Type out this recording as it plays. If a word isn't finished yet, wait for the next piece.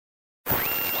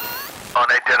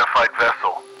Unidentified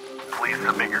vessel. Please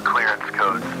submit your clearance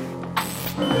codes.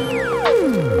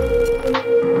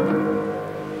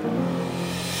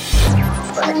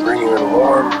 I can bring you in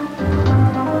warm.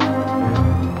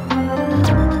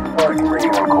 Or I can bring you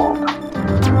in cold.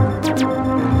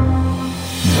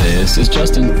 This is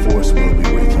Justin. The Force will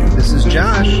be with you. This is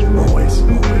Josh. Always.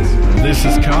 This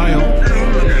is Kyle.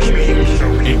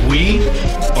 And we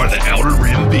are the Outer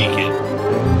Rim Beacon.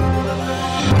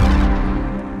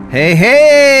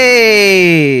 Hey!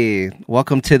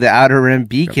 Welcome to the Outer Rim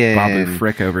Beacon. Babu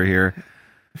Frick over here.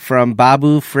 From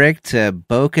Babu Frick to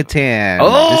Bo-Katan.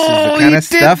 Oh, this is the kind of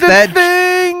stuff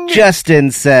that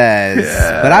Justin says.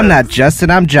 Yes. But I'm not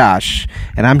Justin, I'm Josh.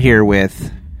 And I'm here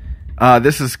with...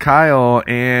 This is Kyle,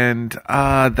 and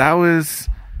that was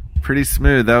pretty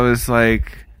smooth. That was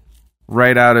like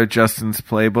right out of Justin's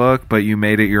playbook, but you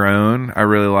made it your own. I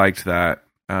really liked that.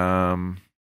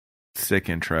 Sick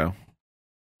intro.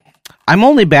 I'm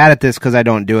only bad at this because I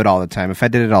don't do it all the time. If I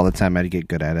did it all the time, I'd get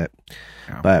good at it.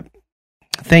 Yeah. But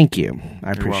thank you.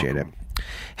 I appreciate it.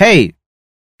 Hey,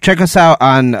 check us out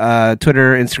on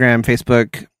Twitter, Instagram,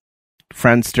 Facebook,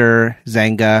 Friendster,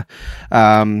 Zanga,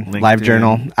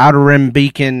 LiveJournal, Outer Rim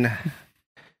Beacon.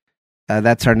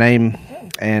 That's our name.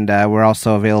 And we're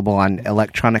also available on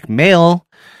electronic mail,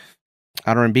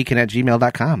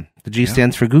 outerrimbeacon@gmail.com. The G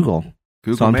stands for Google.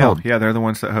 Google so Mail. Told. Yeah, they're the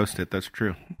ones that host it. That's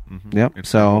true. Mm-hmm. Yep. It's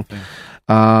so,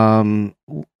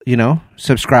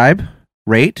 subscribe,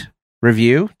 rate,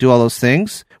 review, do all those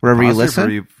things wherever you listen.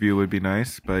 Review would be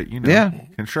nice, but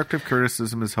constructive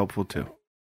criticism is helpful too.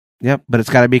 Yep, but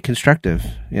it's got to be constructive.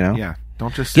 Yeah.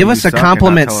 Don't just give us a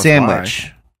compliment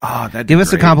sandwich. Oh, that give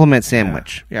us a compliment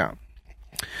sandwich. Yeah.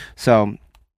 So,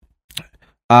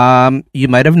 you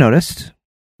might have noticed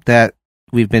that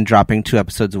we've been dropping 2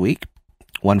 episodes a week.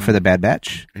 One for the Bad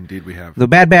Batch. Indeed, we have. The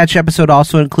Bad Batch episode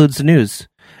also includes the news,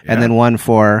 and then one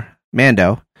for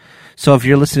Mando. So if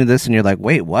you're listening to this and you're like,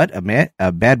 "Wait, what? A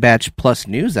Bad Batch plus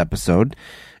news episode?"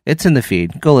 It's in the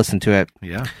feed. Go listen to it.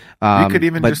 Yeah, you could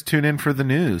even just tune in for the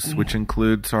news, which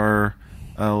includes our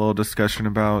little discussion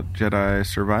about Jedi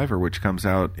Survivor, which comes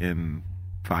out in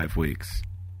 5 weeks.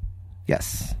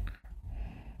 Yes,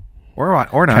 or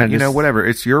not. Whatever.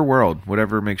 It's your world.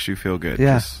 Whatever makes you feel good.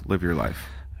 Yeah. Just live your life.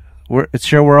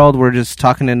 It's your world. We're just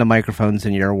talking into microphones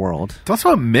in your world. It's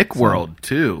also a Mick world,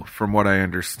 too, from what I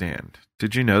understand.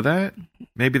 Did you know that?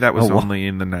 Maybe that was only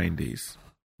in the 90s.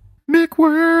 Mick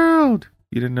world!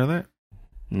 You didn't know that?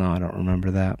 No, I don't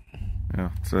remember that. Yeah,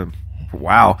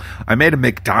 wow. I made a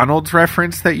McDonald's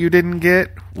reference that you didn't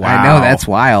get? Wow. I know, that's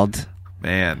wild.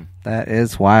 Man. That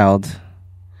is wild.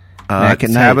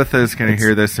 Tabitha's going to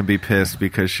hear this and be pissed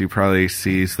because she probably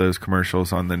sees those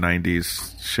commercials on the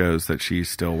 90s shows that she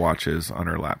still watches on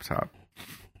her laptop.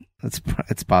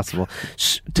 It's possible.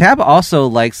 Tab also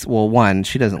likes, one,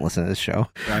 she doesn't listen to this show.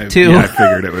 Two, I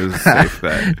figured it was a safe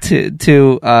bet.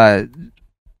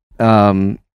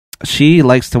 She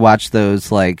likes to watch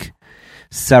those like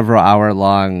several hour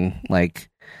long like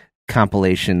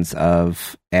compilations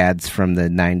of ads from the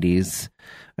 90s.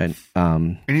 And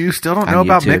you still don't know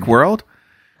about Mick World?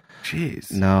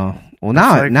 Jeez. No. Well,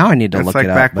 now I need to look it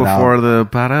up. Back before the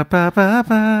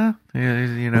ba-da-ba-ba-ba.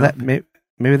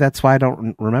 Maybe that's why I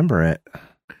don't remember it.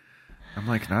 I'm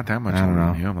like not that much older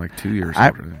than you. I'm like 2 years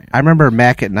older than you. I remember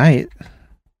Mac at Night.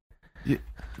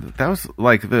 That was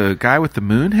like the guy with the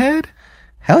moon head?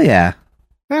 Hell yeah.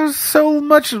 That was so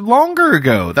much longer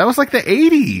ago. That was like the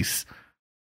 80s.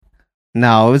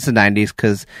 No, it was the 90s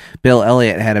because Bill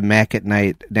Elliott had a Mac at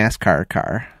Night NASCAR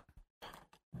car.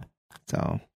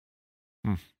 So.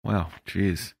 Wow,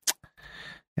 jeez.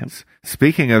 Yep.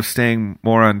 Speaking of staying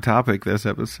more on topic this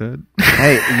episode.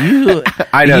 Hey, you.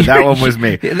 I know, that one was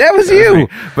me. That was you.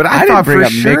 But I thought for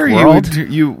sure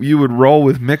you would roll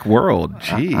with Mick World.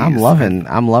 Jeez.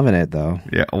 I'm loving it, though.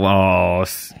 Yeah. Well, I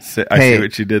see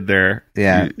what you did there.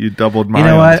 Yeah. You doubled my You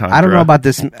know what? entendre. I don't know about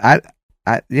this.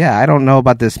 I don't know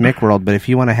about this Mick World, but if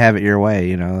you want to have it your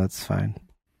way, that's fine.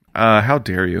 How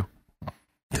dare you?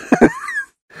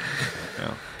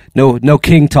 No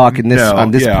king talk on this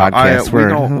podcast.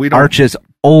 We're arches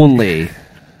only.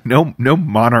 No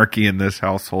monarchy in this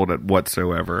household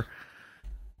whatsoever.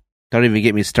 Don't even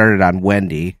get me started on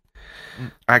Wendy.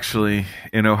 Actually,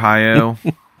 in Ohio,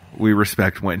 we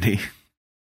respect Wendy.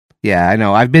 Yeah, I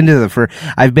know. I've been to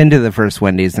the first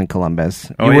Wendy's in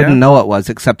Columbus. You wouldn't know it was,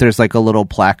 except there's like a little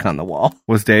plaque on the wall.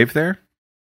 Was Dave there?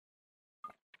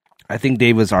 I think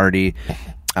Dave was already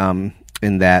in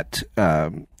that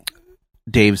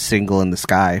Dave's Single in the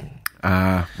Sky.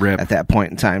 Rip. At that point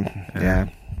in time. Yeah.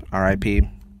 R.I.P.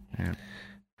 Yeah.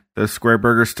 Those square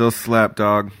burgers still slap,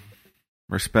 dog.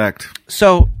 Respect.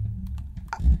 So,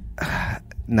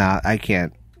 Nah, I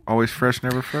can't. Always fresh,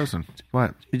 never frozen.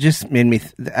 What? It just made me.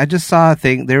 I just saw a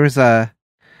thing. There was a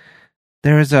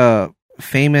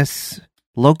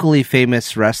locally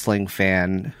famous wrestling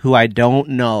fan who I don't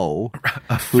know.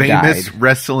 A who famous died.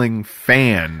 wrestling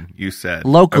fan, you said.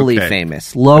 Locally Okay.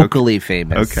 famous.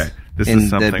 Okay. This in is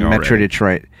something the Metro already.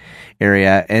 Detroit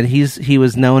area, and he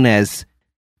was known as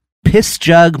Piss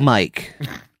Jug Mike.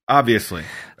 Obviously.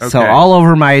 Okay. So all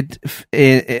over my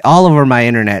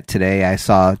internet today, I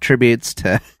saw tributes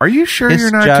to Are you sure Piss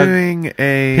you're not Jug- doing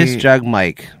a Piss Jug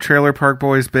Mike. Trailer Park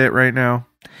Boys bit right now?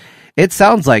 It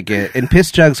sounds like it, and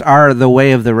piss jugs are the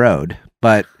way of the road.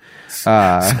 But So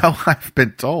I've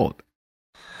been told.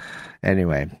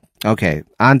 anyway, okay,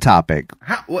 on topic.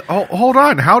 Hold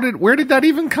on. Where did that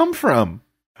even come from?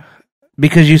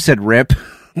 Because you said rip.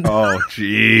 Oh,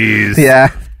 jeez.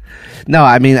 Yeah. No,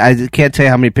 I mean, I can't tell you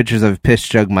how many pictures of Piss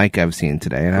Jug Mike I've seen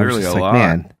today. And I was Clearly just a like, lot.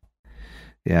 man.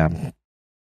 Yeah.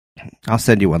 I'll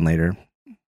send you one later.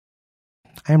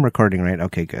 I am recording, right?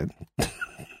 Okay, good.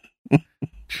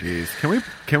 Jeez.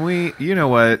 Can we, you know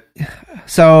what?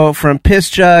 So, from Piss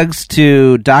Jugs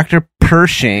to Dr.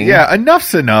 Pershing. Yeah,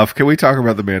 enough's enough. Can we talk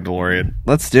about The Mandalorian?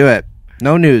 Let's do it.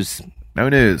 No news. No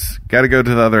news. Got to go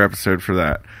to the other episode for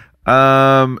that.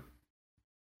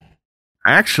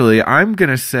 Actually, I'm going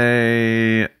to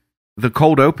say the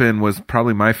cold open was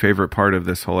probably my favorite part of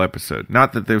this whole episode.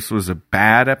 Not that this was a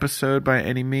bad episode by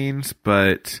any means,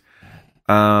 but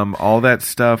all that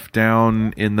stuff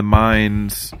down in the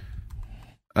mines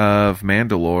of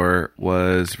Mandalore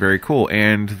was very cool.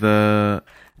 And the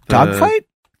Dogfight?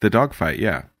 The dogfight,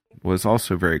 yeah, was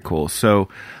also very cool. So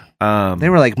They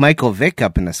were like Michael Vick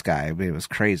up in the sky. It was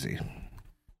crazy.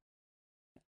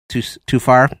 Too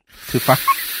far? Too far?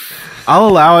 I'll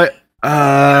allow it.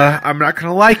 I'm not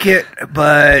gonna like it,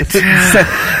 but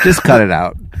Just cut it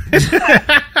out.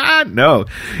 no,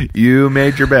 you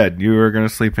made your bed. You are gonna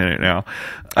sleep in it now.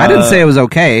 I didn't say it was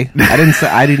okay.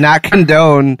 I did not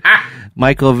condone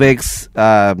Michael Vick's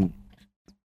thing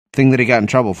that he got in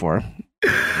trouble for.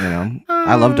 You know,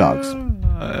 I love dogs.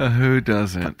 Who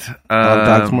doesn't? I love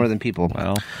dogs more than people.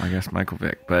 Well, I guess Michael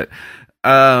Vick, but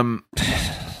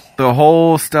the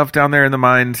whole stuff down there in the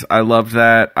mines, I loved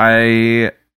that.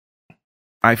 I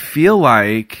feel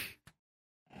like,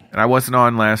 and I wasn't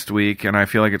on last week, and I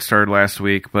feel like it started last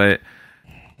week, but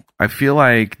I feel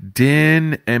like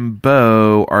Din and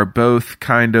Bo are both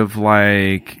kind of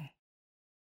like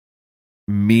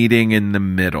meeting in the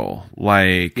middle.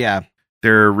 Like, Yeah.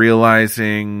 they're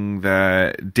realizing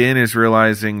that Din is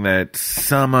realizing that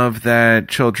some of that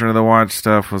Children of the Watch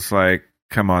stuff was like,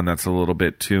 come on, that's a little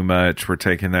bit too much. We're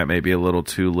taking that maybe a little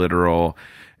too literal.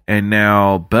 And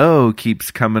now Bo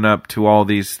keeps coming up to all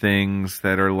these things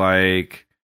that are like,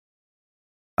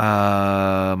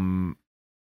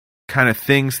 kind of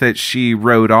things that she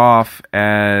wrote off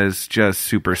as just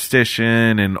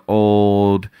superstition and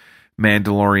old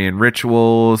Mandalorian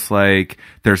rituals. Like,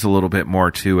 there's a little bit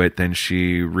more to it than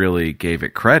she really gave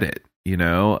it credit, you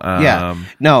know? Yeah.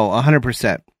 No,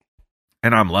 100%.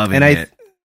 And I'm loving And it.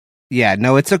 Yeah,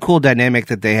 no, it's a cool dynamic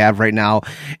that they have right now.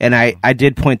 And I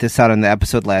did point this out in the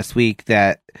episode last week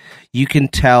that you can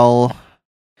tell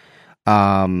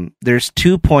there's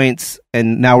 2 points,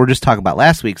 and now we're just talking about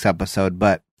last week's episode,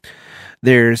 but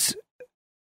there's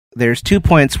 2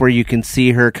 points where you can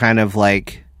see her kind of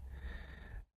like,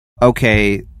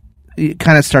 okay, you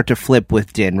kind of start to flip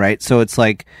with Din, right? So it's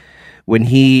like when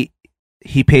he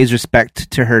pays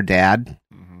respect to her dad.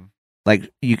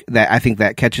 Like I think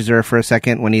that catches her for a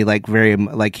second when he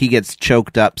he gets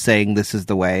choked up saying this is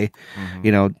the way,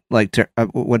 you know, like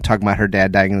when talking about her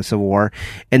dad dying in the Civil War.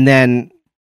 And then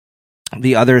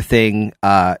the other thing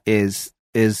is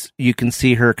you can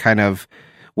see her kind of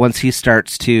once he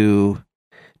starts to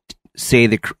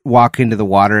walk into the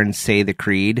water and say the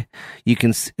creed, you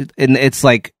can, and it's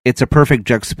like, it's a perfect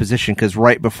juxtaposition because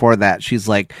right before that she's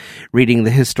like reading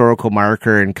the historical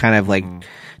marker and kind of like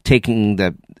taking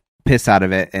the piss out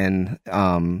of it, and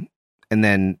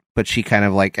then but she kind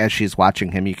of like, as she's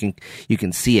watching him, you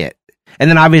can see it, and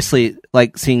then obviously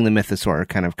like seeing the mythosaur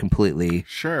kind of completely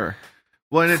Sure.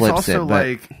 Well, and it's flips also it, but-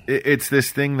 like it's this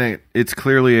thing that it's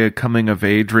clearly a coming of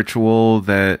age ritual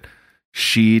that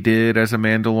she did as a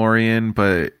Mandalorian,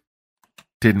 but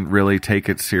didn't really take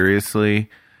it seriously.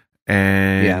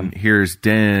 And here's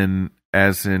Din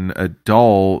as an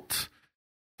adult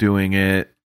doing it,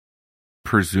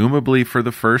 presumably for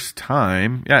the first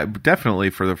time. Yeah, definitely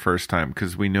for the first time,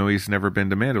 because we know he's never been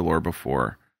to Mandalore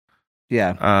before.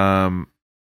 yeah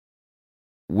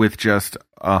With just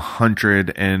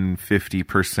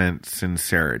 150%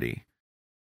 sincerity.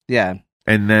 yeah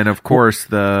And then, of course,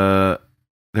 the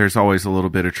there's always a little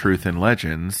bit of truth in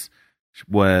legends.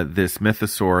 What this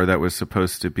mythosaur that was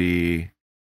supposed to be,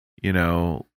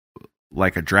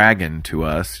 like a dragon to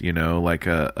us, like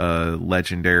a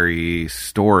legendary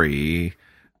story.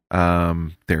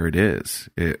 There it is.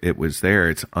 It was there.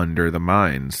 It's under the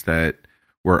mines that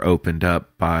were opened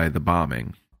up by the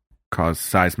bombing, caused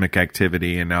seismic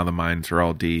activity, and now the mines are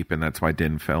all deep, and that's why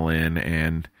Din fell in,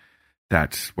 and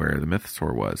that's where the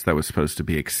mythosaur was. That was supposed to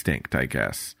be extinct, I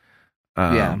guess.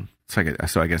 So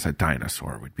I guess a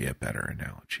dinosaur would be a better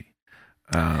analogy.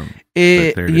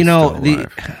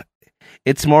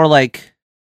 It's more like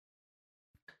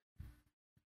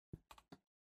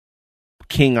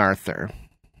King Arthur.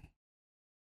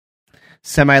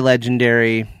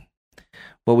 Semi-legendary.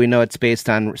 Well, we know it's based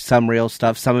on some real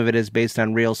stuff. Some of it is based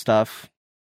on real stuff.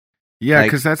 Yeah,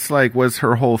 because that's was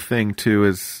her whole thing too,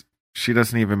 is she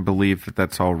doesn't even believe that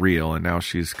that's all real, and now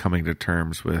she's coming to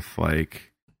terms with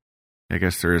I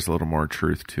guess there is a little more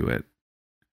truth to it.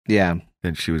 Yeah.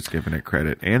 Than she was giving it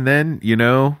credit. And then,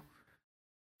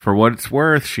 for what it's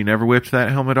worth, she never whipped that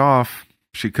helmet off.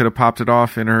 She could have popped it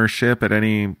off in her ship at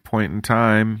any point in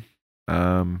time,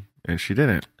 and she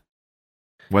didn't.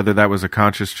 Whether that was a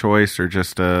conscious choice or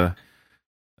just a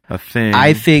thing.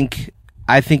 I think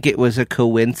it was a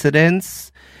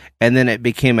coincidence, and then it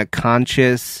became a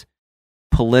conscious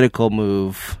political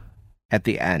move at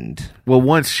the end. Well,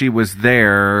 once she was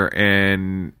there,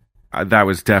 and that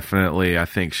was definitely, I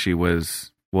think she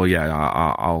was, well, yeah,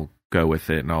 I'll go with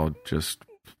it and I'll just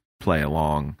play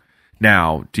along.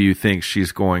 Now, do you think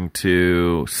she's going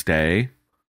to stay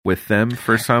with them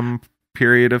for some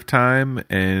period of time?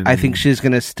 And I think she's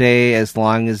going to stay as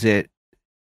long as it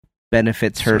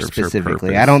benefits her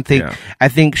specifically. Her I don't think, yeah. I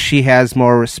think she has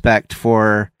more respect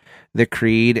for the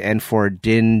Creed and for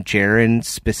Din Djarin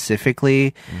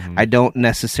specifically. Mm-hmm. I don't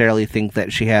necessarily think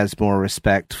that she has more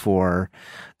respect for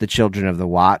the Children of the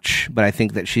Watch, but I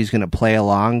think that she's going to play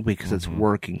along because it's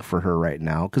working for her right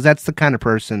now, because that's the kind of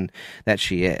person that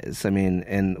she is. I mean,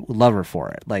 and love her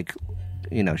for it.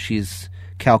 She's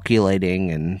calculating,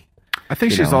 and I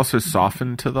think she's also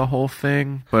softened to the whole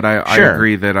thing, but I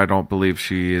agree that I don't believe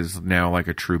she is now a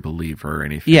true believer or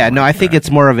anything. Yeah, no, I think it's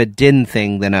more of a Din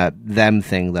thing than a them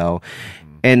thing, though.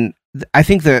 And I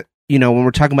think that, when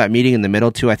we're talking about meeting in the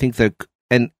middle too, I think the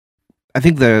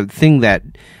thing that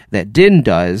Din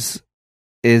does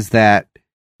is that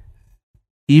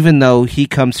even though he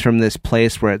comes from this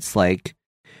place where it's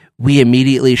we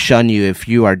immediately shun you if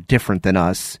you are different than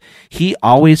us, he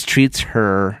always treats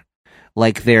her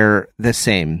like they're the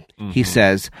same. Mm-hmm. He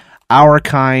says, our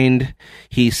kind.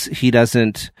 He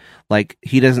doesn't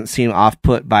seem off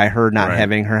put by her not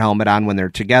having her helmet on when they're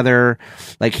together.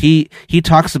 He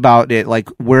talks about it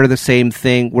we're the same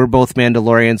thing. We're both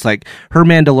Mandalorians. Her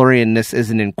Mandalorianness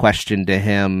isn't in question to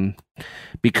him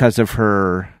because of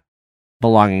her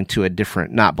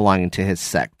not belonging to his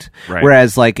sect. Right.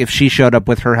 Whereas if she showed up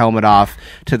with her helmet off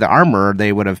to the armor,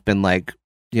 they would have been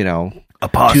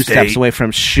apostate. 2 steps away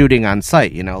from shooting on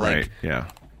sight, right. Yeah.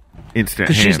 Instant.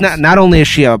 Because she's not only is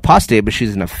she an apostate, but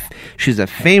she's a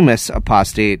famous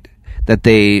apostate that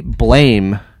they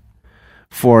blame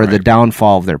for the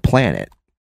downfall of their planet.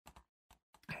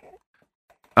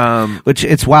 Which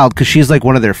it's wild because she's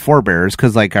one of their forebears.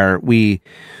 Because I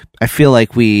feel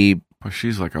well,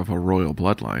 she's of a royal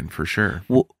bloodline for sure.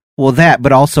 Well, that,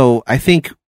 but also I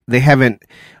think they haven't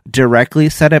directly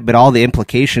said it, but all the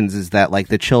implications is that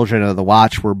the Children of the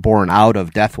Watch were born out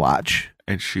of Death Watch.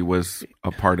 And she was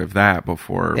a part of that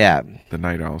before the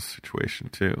Night Owl situation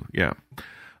too. Yeah.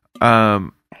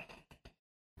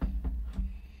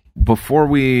 Before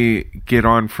we get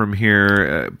on from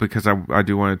here, because I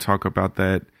do want to talk about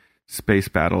that space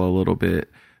battle a little bit.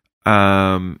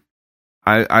 I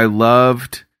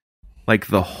loved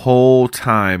the whole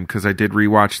time, because I did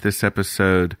rewatch this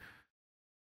episode.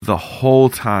 The whole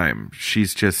time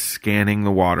she's just scanning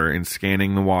the water,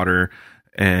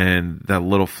 and the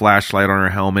little flashlight on her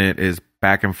helmet is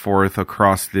back and forth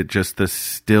across the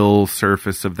still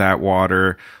surface of that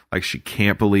water. She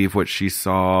can't believe what she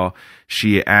saw.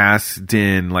 She asks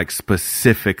Din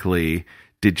specifically,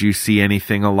 did you see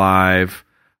anything alive?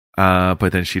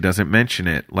 But then she doesn't mention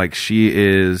it. She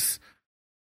is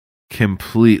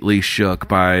completely shook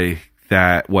by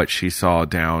what she saw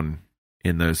down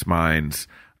in those mines.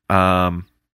 And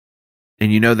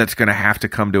that's going to have to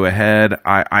come to a head.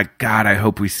 I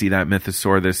hope we see that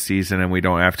mythosaur this season and we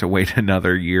don't have to wait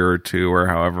another year or two or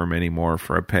however many more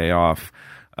for a payoff.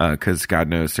 Because God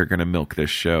knows they're going to milk this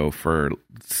show for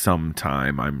some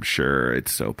time. I'm sure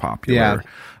it's so popular.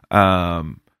 Yeah.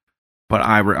 But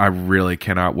I really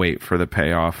cannot wait for the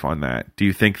payoff on that. Do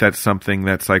you think that's something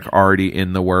that's like already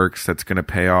in the works that's going to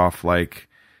pay off like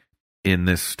in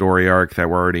this story arc that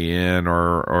we're already in,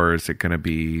 or is it going to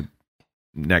be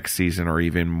next season or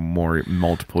even more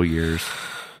multiple years?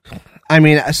 I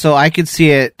mean, so I could see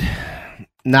it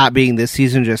not being this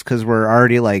season just because we're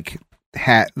already like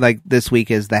this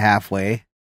week is the halfway,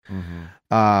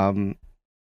 and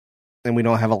we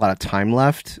don't have a lot of time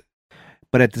left.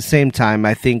 But at the same time,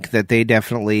 I think that they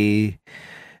definitely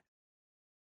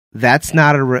that's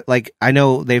not like I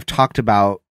know they've talked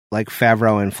about like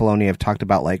Favreau and Filoni have talked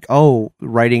about like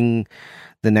writing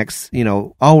the next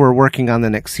we're working on the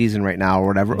next season right now or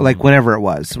whatever like whenever it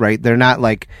was right. They're not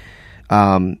like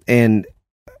and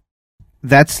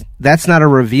that's not a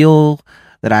reveal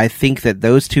that I think that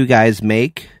those two guys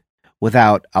make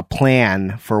without a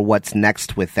plan for what's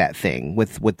next with that thing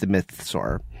with the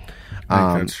Mythosaur.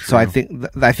 So I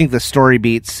think the story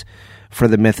beats for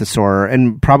the Mythosaur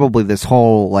and probably this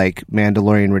whole like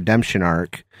Mandalorian redemption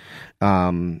arc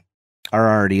are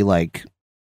already like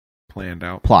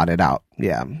plotted out.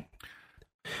 Yeah.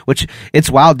 Which it's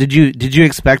wild. Did you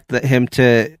expect him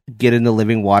to get into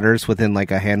living waters within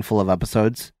like a handful of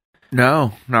episodes?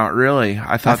 No, not really.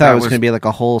 I thought it was going to be like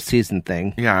a whole season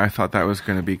thing. Yeah, I thought that was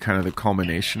going to be kind of the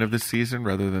culmination of the season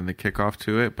rather than the kickoff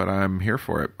to it, but I'm here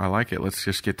for it. I like it. Let's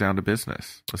just get down to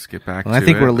business. Let's get back to it. I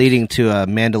think we're leading to a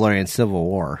Mandalorian civil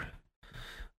war.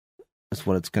 That's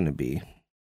what it's going to be.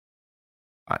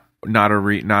 Not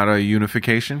a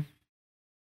unification?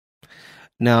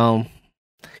 No.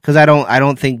 Cuz I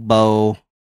don't think Bo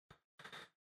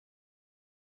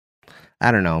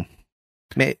I don't know.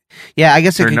 Yeah, I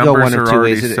guess it could go one of two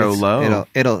ways. A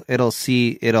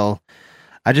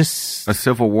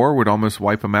civil war would almost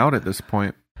wipe them out at this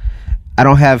point. I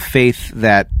don't have faith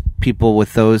that people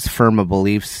with those firm of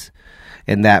beliefs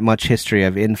and that much history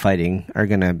of infighting are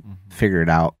going to figure it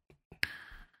out.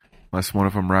 Unless one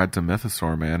of them rides a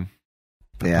Mythosaur, man.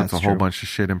 That puts a whole bunch of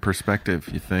shit in perspective,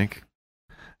 you think?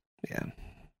 Yeah.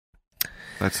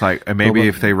 That's like, maybe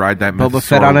if they ride that Mythosaur... Boba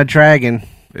Fett on a dragon.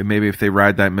 Maybe if they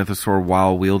ride that Mythosaur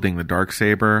while wielding the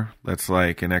Darksaber, that's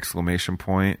like an exclamation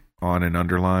point on an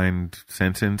underlined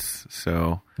sentence.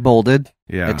 So bolded,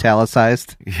 yeah,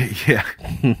 italicized. Yeah.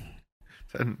 Is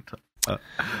that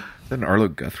an Arlo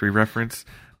Guthrie reference?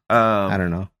 I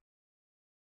don't know.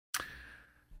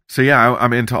 So yeah,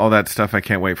 I'm into all that stuff. I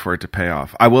can't wait for it to pay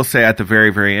off. I will say at the very,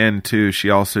 very end too, she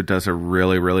also does a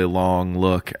really, really long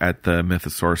look at the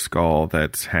Mythosaur skull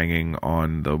that's hanging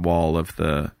on the wall of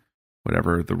the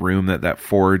room that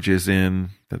forge is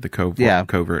in, that the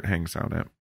covert hangs out at.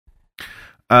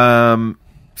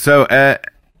 So do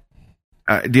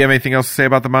you have anything else to say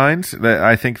about the mines?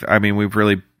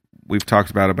 We've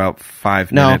talked about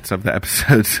 5 minutes of the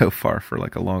episode so far for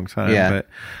like a long time. Yeah.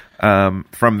 But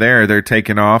from there, they're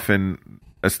taking off and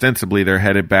ostensibly they're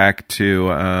headed back to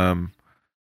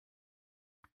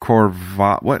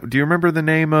What do you remember the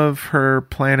name of her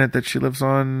planet that she lives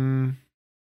on?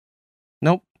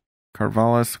 Nope.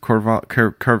 Carvalis,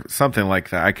 something like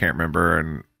that. I can't remember,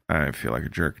 and I feel like a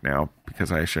jerk now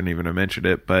because I shouldn't even have mentioned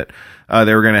it. But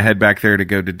they were going to head back there to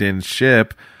go to Din's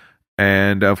ship,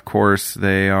 and of course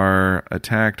they are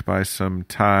attacked by some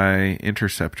TIE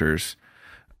interceptors.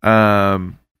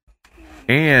 And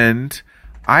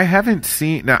I haven't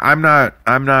seen. Now I'm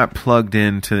not plugged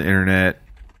into the internet,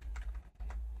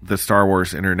 the Star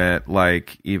Wars internet,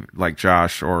 like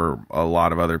Josh or a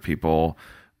lot of other people,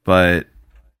 but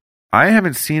I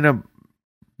haven't seen a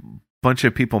bunch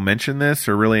of people mention this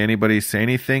or really anybody say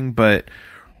anything, but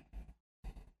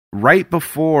right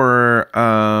before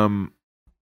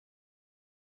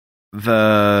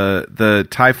the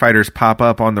TIE fighters pop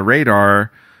up on the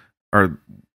radar, or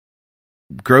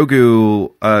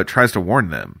Grogu tries to warn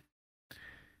them.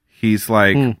 He's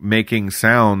like making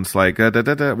sounds like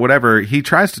whatever. He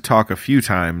tries to talk a few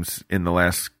times in the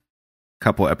last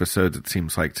couple episodes, it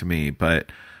seems like to me,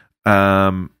 but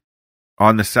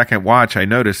on the second watch, I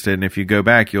noticed it, and if you go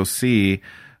back, you'll see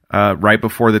right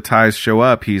before the TIEs show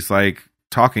up, he's like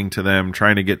talking to them,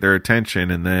 trying to get their attention,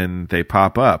 and then they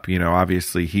pop up.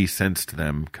 Obviously he sensed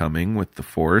them coming with the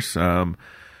Force.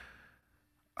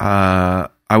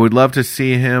 I would love to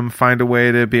see him find a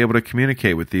way to be able to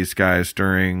communicate with these guys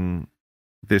during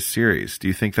this series. Do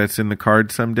you think that's in the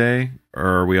card someday, or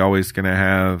are we always going to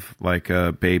have like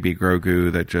a baby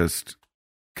Grogu that just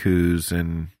coos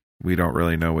and we don't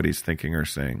really know what he's thinking or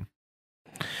saying?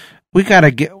 We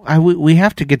have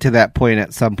to get to that point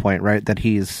at some point, right? That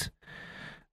he's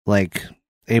like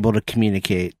able to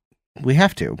communicate. We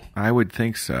have to. I would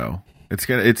think so.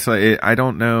 I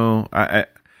don't know.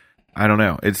 I don't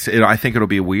know. I think it'll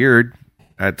be weird.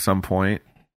 at some point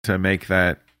to make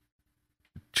that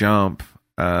jump.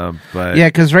 But yeah,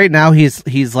 because right now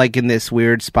he's like in this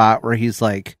weird spot where he's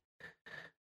like,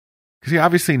 because he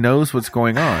obviously knows what's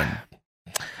going on.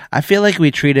 I feel like we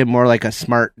treat him more like a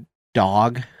smart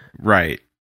dog, right?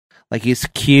 Like he's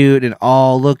cute and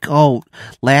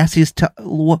Lassie,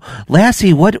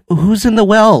 what? Who's in the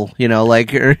well?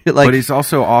 Like. But he's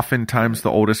also oftentimes the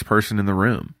oldest person in the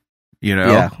room.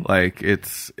 Like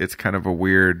it's kind of a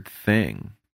weird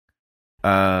thing.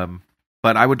 But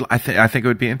I think it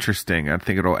would be interesting. I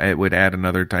think it would add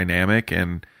another dynamic,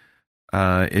 and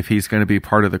if he's going to be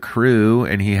part of the crew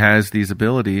and he has these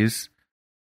abilities,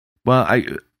 well,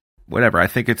 whatever. I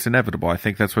think it's inevitable. I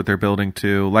think that's what they're building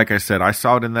to. Like I said, I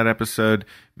saw it in that episode.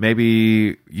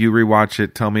 Maybe you rewatch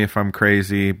it. Tell me if I'm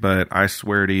crazy, but I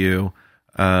swear to you,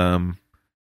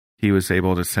 he was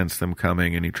able to sense them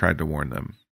coming, and he tried to warn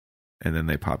them, and then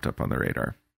they popped up on the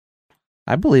radar.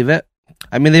 I believe it.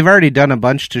 I mean, they've already done a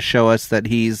bunch to show us that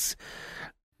he's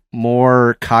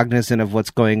more cognizant of what's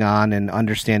going on and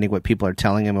understanding what people are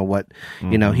telling him and what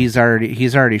he's already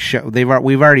we've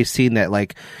already seen that,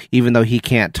 like, even though he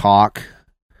can't talk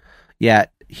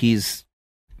yet, he knows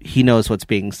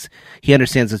he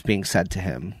understands what's being said to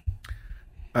him.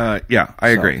 Yeah, I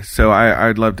agree. So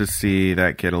I'd love to see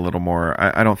that get a little more.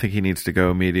 I don't think he needs to go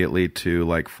immediately to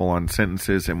like full on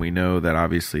sentences, and we know that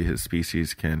obviously his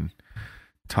species can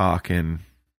talk in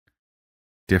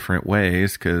different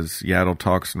ways because Yaddle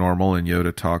talks normal and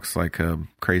Yoda talks like a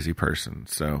crazy person.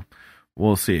 So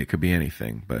we'll see. It could be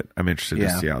anything, but I'm interested to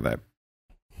see how that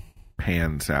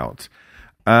pans out.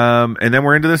 And then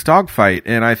we're into this dogfight,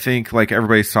 and I think like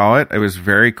everybody saw it. It was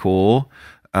very cool.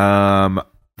 There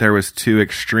was 2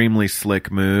 extremely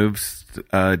slick moves.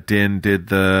 Din did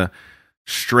the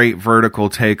straight vertical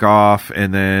takeoff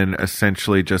and then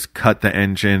essentially just cut the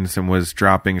engines and was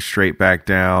dropping straight back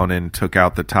down and took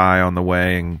out the tie on the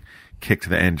way and kicked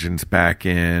the engines back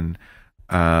in.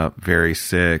 Very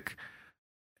sick.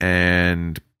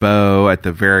 And Bo at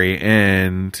the very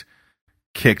end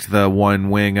kicked the one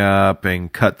wing up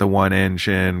and cut the one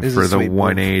engine for the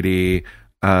 180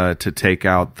 to take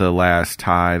out the last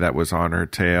tie that was on her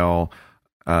tail.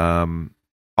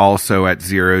 Also at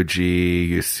 0G,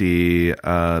 you see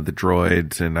the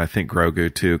droids and I think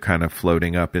Grogu too kind of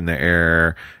floating up in the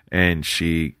air, and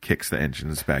she kicks the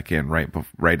engines back in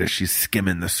right as she's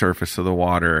skimming the surface of the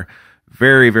water.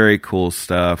 Very, very cool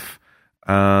stuff.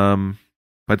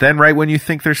 But then right when you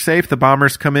think they're safe, the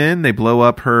bombers come in. They blow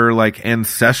up her like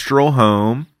ancestral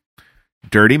home.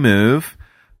 Dirty move.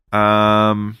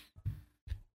 And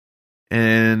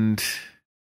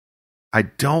I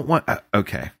don't want...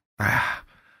 okay.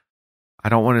 I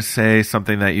don't want to say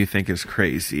something that you think is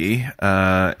crazy.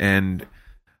 But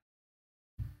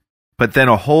then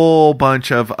a whole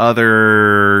bunch of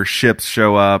other ships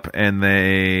show up and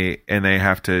they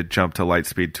have to jump to light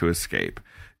speed to escape.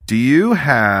 Do you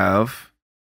have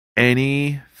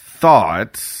any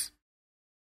thoughts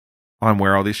on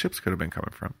where all these ships could have been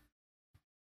coming from?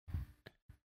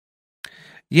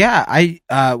 Yeah, I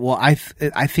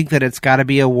think that it's got to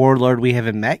be a warlord we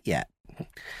haven't met yet,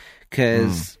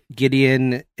 because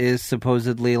Gideon is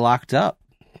supposedly locked up.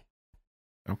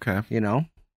 Okay.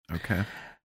 Okay.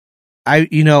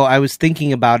 I was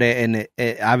thinking about it, and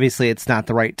it obviously it's not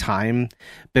the right time,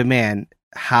 but man,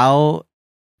 how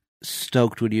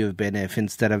stoked would you have been if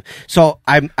instead of... So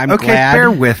I'm okay, glad...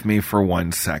 bear with me for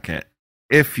 1 second,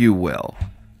 if you will.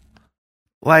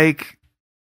 Like,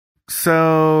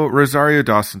 so Rosario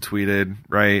Dawson tweeted,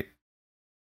 right?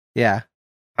 Yeah.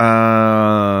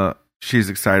 She's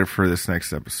excited for this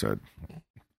next episode.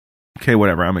 Okay,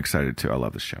 whatever. I'm excited too. I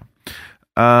love this show.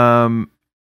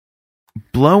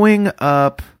 Blowing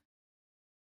up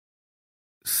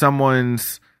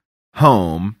someone's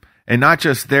home, and not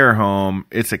just their home,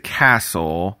 it's a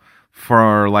castle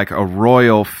for like a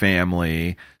royal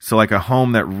family. So like a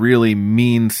home that really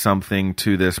means something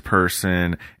to this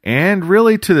person and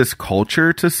really to this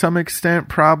culture to some extent,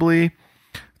 probably.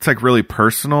 It's like really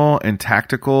personal and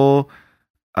tactical.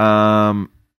 And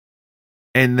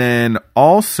then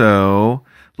also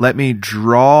let me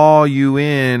draw you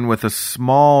in with a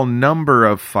small number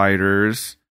of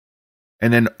fighters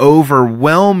and then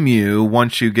overwhelm you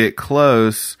once you get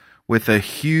close with a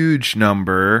huge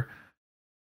number.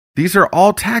 These are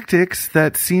all tactics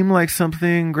that seem like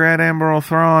something Grand Admiral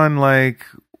Thrawn like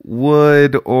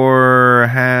would or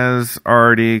has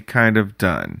already kind of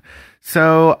done.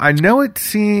 So I know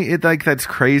it like that's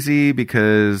crazy,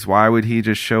 because why would he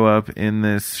just show up in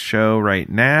this show right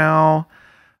now?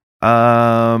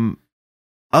 Other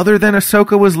than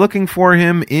Ahsoka was looking for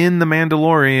him in The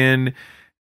Mandalorian,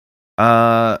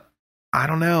 I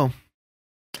don't know.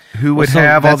 Who would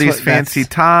have all these fancy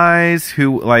ties?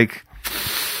 Who, like,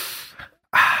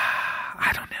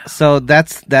 I don't know. So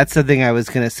that's the thing I was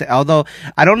going to say. Although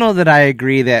I don't know that I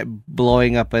agree that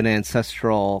blowing up an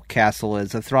ancestral castle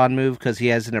is a Thrawn move, because he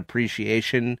has an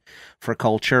appreciation for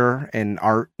culture and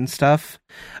art and stuff.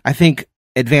 I think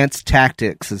advanced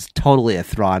tactics is totally a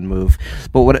Thrawn move.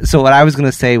 But what I was going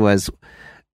to say was,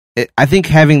 I think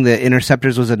having the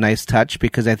interceptors was a nice touch,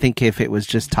 because I think if it was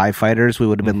just TIE fighters, we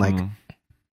would have been like,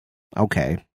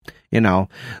 okay,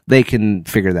 they can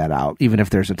figure that out, even if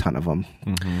there's a ton of them.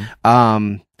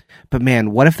 But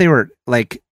man, what if they were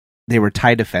like, they were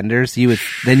TIE defenders? You would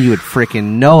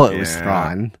freaking know it was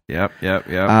Thrawn. Yep.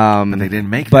 But they didn't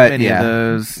make any of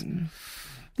those.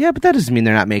 Yeah, but that doesn't mean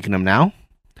they're not making them now.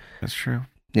 That's true.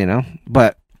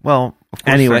 But well, of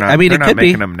course anyway, they're it not could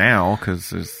making be them now, because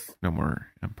there's no more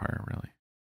Empire, really.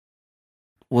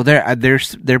 Well,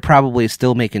 they're probably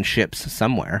still making ships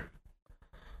somewhere.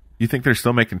 You think they're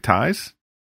still making ties?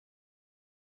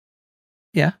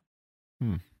 Yeah.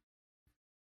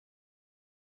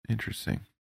 Interesting.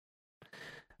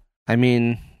 I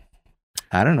mean,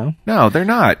 I don't know. No, they're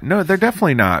not. No, they're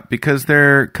definitely not, because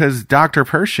Dr.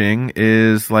 Pershing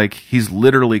is like, he's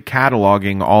literally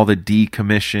cataloging all the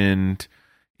decommissioned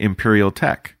Imperial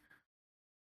tech.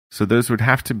 So those would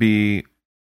have to be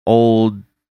old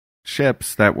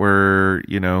ships that were,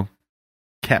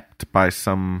 kept by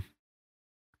some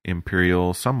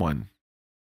Imperial someone.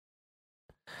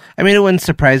 I mean, it wouldn't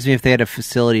surprise me if they had a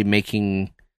facility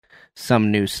making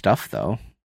some new stuff, though.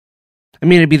 I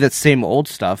mean, it'd be the same old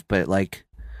stuff, but like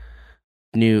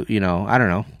new, I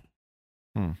don't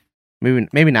know.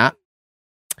 Maybe not.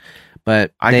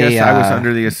 But I guess I was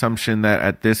under the assumption that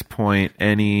at this point,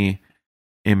 any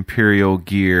Imperial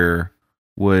gear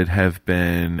would have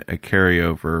been a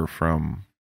carryover from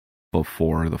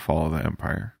before the fall of the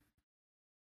Empire.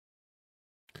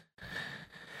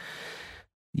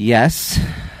 Yes.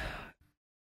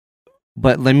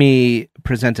 But let me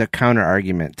present a counter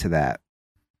argument to that.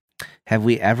 Have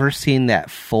we ever seen that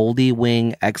foldy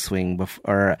wing X-wing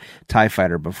or TIE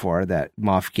fighter before that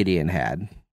Moff Gideon had?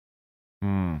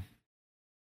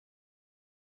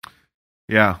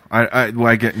 Yeah,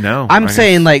 I get no. I'm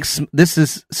saying like this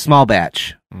is small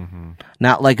batch,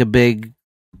 not like a big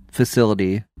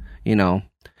facility. Well,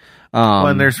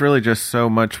 and there's really just so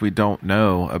much we don't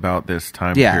know about this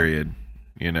time period.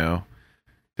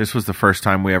 This was the first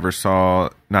time we ever saw,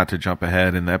 not to jump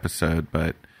ahead in the episode,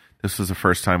 but this was the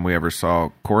first time we ever saw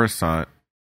Coruscant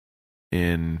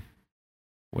in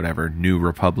whatever New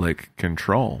Republic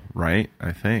control, right?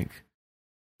 I think.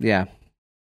 Yeah.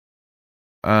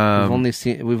 We've only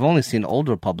seen Old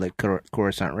Republic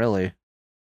Coruscant, really.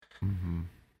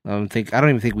 I don't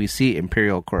even think we see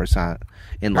Imperial Coruscant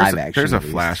in live action. There's a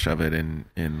flash of it in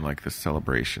like the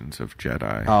celebrations of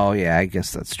Jedi. Oh yeah, I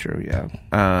guess that's true. Yeah.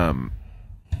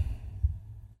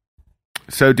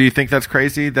 So do you think that's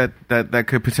crazy that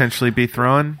could potentially be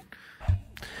Thrawn?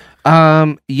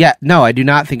 Yeah, no, I do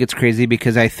not think it's crazy,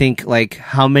 because I think like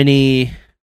how many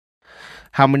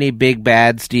big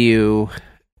bads do you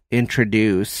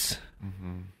introduce?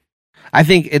 I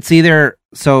think it's either,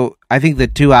 so I think the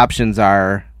two options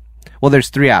are, well, there's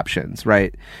three options,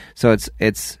 right? So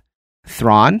it's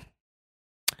Thrawn,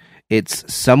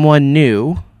 it's someone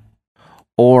new,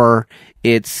 or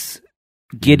it's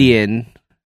Gideon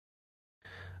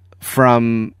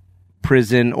from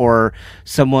prison, or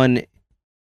someone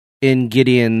in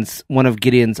one of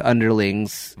Gideon's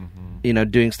underlings,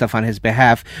 doing stuff on his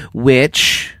behalf,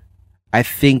 which I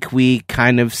think we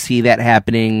kind of see that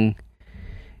happening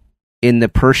in the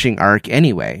Pershing arc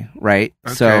anyway, right?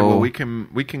 Okay, so well, we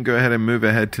can go ahead and move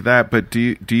ahead to that, but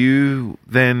do you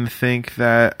then think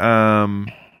that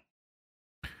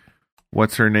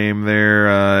what's her name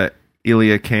there,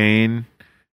 Elia Kane,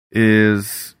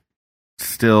 is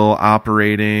still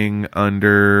operating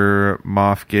under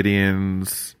Moff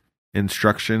Gideon's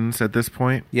instructions at this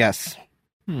point? Yes.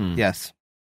 Yes.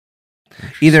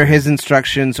 Either his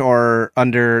instructions or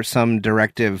under some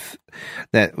directive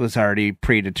that was already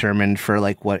predetermined for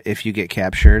like what if you get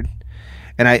captured.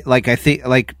 And I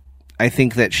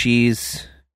think that she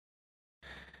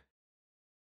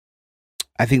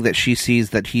sees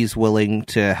that he's willing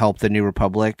to help the New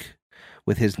Republic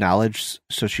with his knowledge,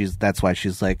 so that's why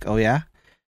she's like, "Oh yeah,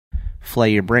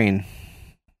 flay your brain."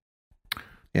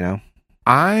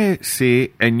 I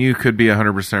see, and you could be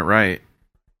 100% right.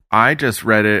 I just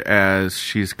read it as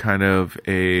she's kind of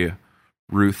a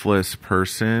ruthless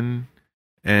person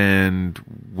and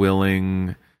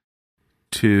willing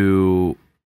to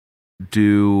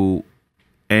do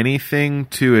anything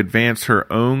to advance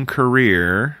her own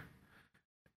career,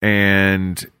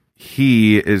 and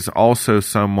he is also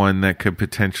someone that could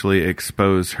potentially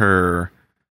expose her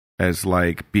as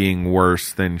like being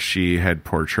worse than she had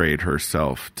portrayed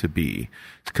herself to be.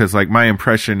 Because like my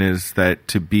impression is that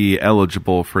to be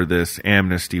eligible for this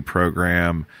amnesty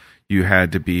program, you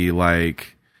had to be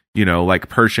like, you know, like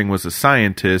Pershing was a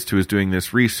scientist who was doing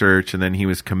this research, and then he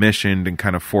was commissioned and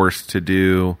kind of forced to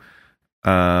do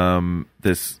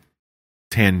this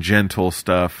tangential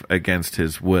stuff against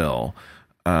his will.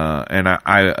 And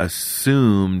I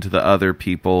assumed the other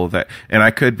people that, and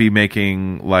I could be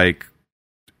making like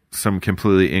some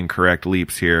completely incorrect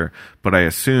leaps here, but I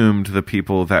assumed the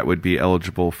people that would be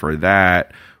eligible for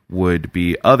that would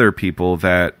be other people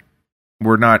that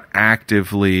were not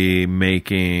actively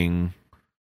making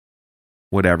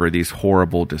whatever these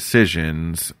horrible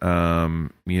decisions,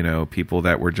 you know, people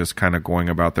that were just kind of going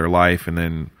about their life and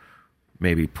then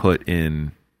maybe put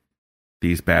in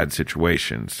these bad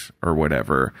situations or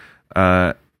whatever.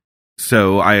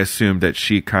 So I assumed that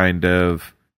she kind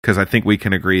of, because I think we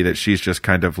can agree that she's just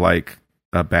kind of like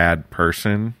a bad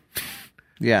person.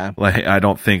 Yeah. Like I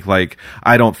don't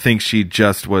think she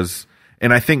just was.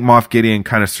 And I think Moff Gideon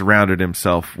kind of surrounded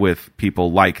himself with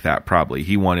people like that. Probably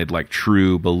he wanted like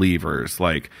true believers,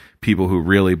 like people who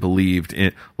really believed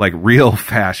in, like real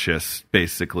fascists,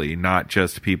 basically, not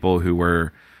just people who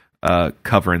were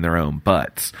covering their own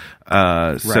butts.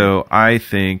 So I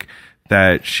think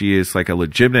that she is like a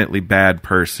legitimately bad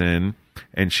person,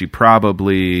 and she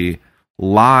probably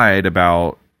lied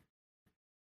about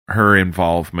her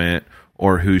involvement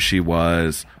or who she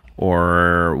was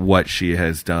or what she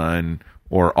has done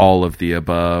or all of the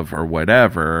above or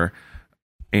whatever,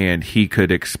 and he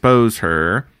could expose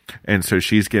her. And so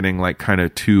she's getting like kind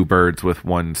of two birds with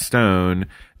one stone.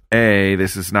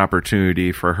 This is an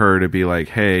opportunity for her to be like,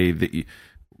 hey,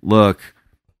 look,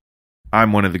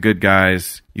 I'm one of the good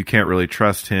guys. You can't really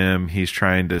trust him. He's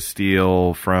trying to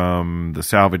steal from the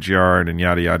salvage yard and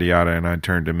yada, yada, yada. And I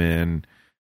turned him in.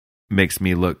 Makes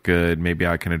me look good. Maybe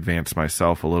I can advance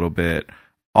myself a little bit.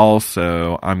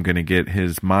 Also, I'm going to get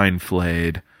his mind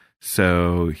flayed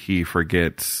so he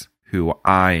forgets who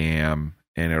I am.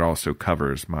 And it also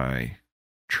covers my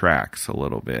tracks a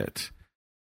little bit.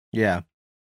 Yeah.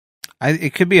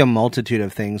 It could be a multitude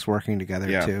of things working together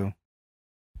too.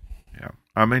 Yeah.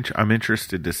 I'm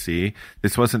interested to see.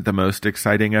 This wasn't the most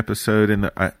exciting episode,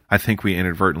 and I think we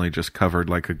inadvertently just covered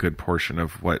like a good portion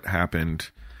of what happened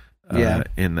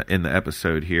in the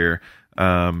episode here.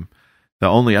 The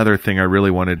only other thing I really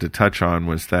wanted to touch on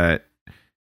was that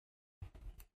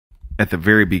at the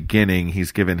very beginning,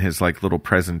 he's given his like little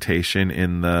presentation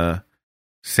in the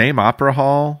same opera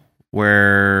hall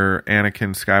where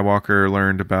Anakin Skywalker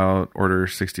learned about Order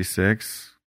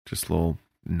 66. Just a little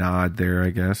nod there, I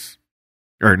guess.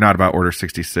 Or not about Order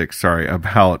 66, sorry,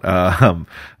 about Darth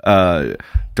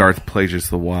Plagueis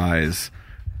the Wise.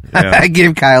 Yeah. I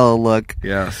gave Kyle a look.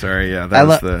 Yeah, sorry, yeah, that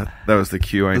was the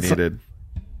cue I needed.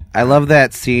 I love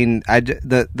that scene.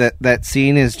 That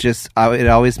scene is just, it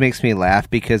always makes me laugh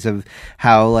because of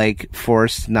how like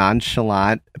forced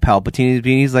nonchalant Palpatine is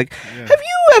being. He's like, have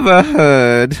you ever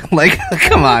heard? Like,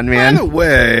 come on, man. By the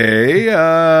way,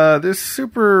 this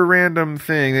super random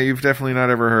thing that you've definitely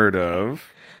not ever heard of.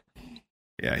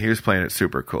 Yeah, he was playing it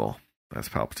super cool. That's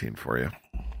Palpatine for you.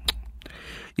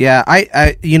 Yeah,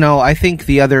 I think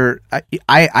the other,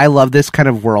 I love this kind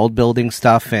of world building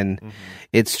stuff, and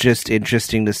it's just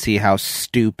interesting to see how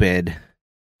stupid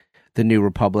the New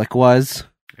Republic was.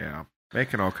 Yeah,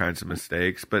 making all kinds of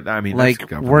mistakes, but I mean,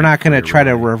 like, we're not going to try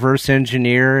to reverse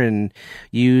engineer and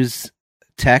use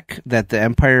tech that the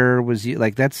Empire was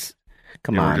like. That's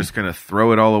come on. We're just going to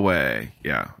throw it all away.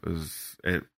 Yeah,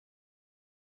 it.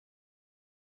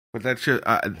 But that's just,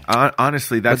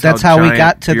 honestly, that's how we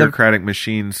got to bureaucratic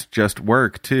machines just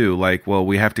work too. Like, well,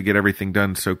 we have to get everything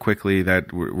done so quickly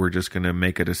that we're just going to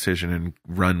make a decision and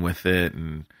run with it,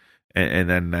 and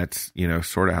then that's, you know,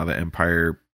 sort of how the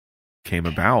Empire came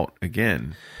about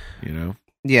again. You know?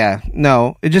 Yeah.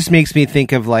 No, it just makes me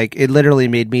think of like, it literally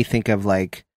made me think of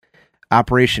like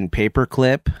Operation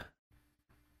Paperclip.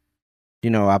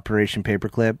 You know Operation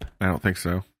Paperclip? I don't think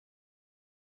so.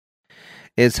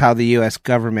 Is how the U.S.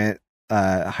 government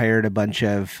hired a bunch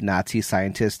of Nazi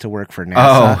scientists to work for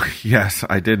NASA. Oh, yes,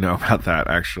 I did know about that,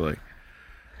 actually.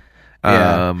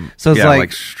 Yeah. So it's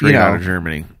like straight out of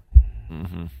Germany.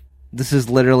 Mm-hmm. This is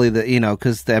literally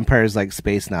because the Empire is like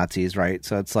space Nazis, right?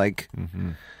 So it's like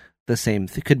the same.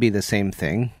 It could be the same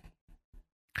thing.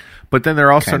 But then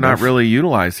they're also not really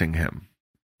utilizing him.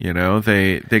 You know,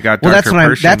 they got well. Dr.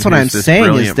 Pershing, that's what I'm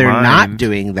saying is they're mind, not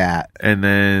doing that. And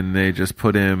then they just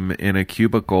put him in a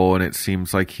cubicle, and it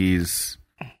seems like he's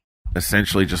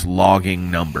essentially just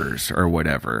logging numbers or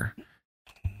whatever.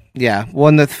 Yeah. Well,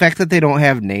 and the fact that they don't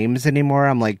have names anymore,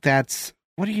 I'm like,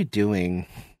 what are you doing?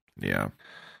 Yeah.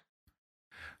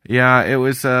 Yeah, it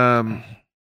was,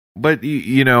 but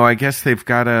you know, I guess they've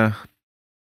got to,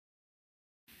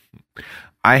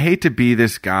 I hate to be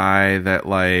this guy that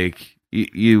like,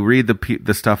 you read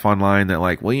the stuff online that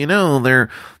like, well, you know,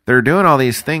 they're doing all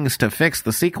these things to fix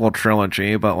the sequel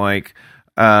trilogy, but like,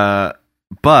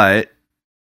 but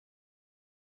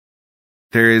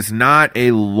there is not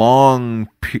a long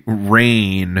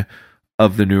reign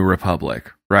of the New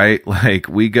Republic, right? Like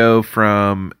we go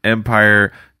from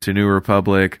Empire to New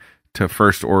Republic to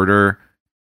First Order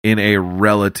in a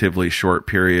relatively short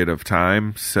period of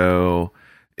time. So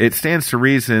it stands to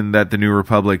reason that the New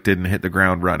Republic didn't hit the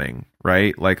ground running,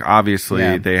 right? Like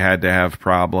obviously they had to have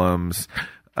problems.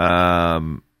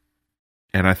 And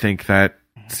I think that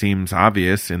seems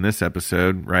obvious in this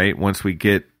episode, right? Once we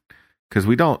get, because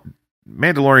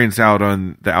Mandalorian's out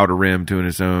on the Outer Rim doing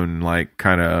his own like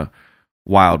kind of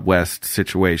Wild West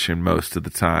situation most of the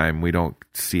time. We don't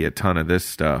see a ton of this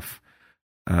stuff.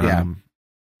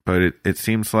 But it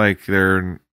seems like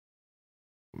they're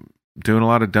doing a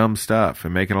lot of dumb stuff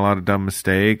and making a lot of dumb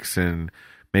mistakes and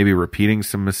maybe repeating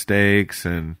some mistakes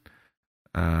and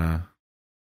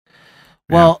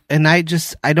well, and I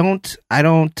don't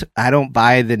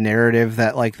buy the narrative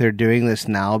that like they're doing this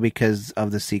now because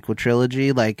of the sequel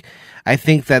trilogy. Like I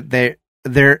think that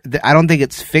I don't think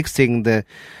it's fixing the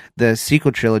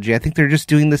sequel trilogy. I think they're just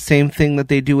doing the same thing that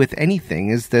they do with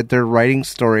anything, is that they're writing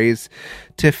stories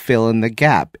to fill in the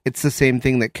gap. It's the same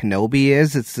thing that Kenobi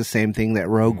is. It's the same thing that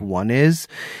Rogue One is.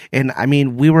 And I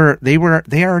mean, they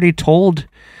already told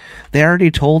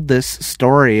this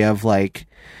story of like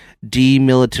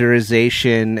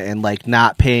demilitarization and like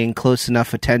not paying close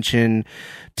enough attention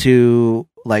to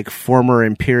like former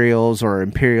Imperials or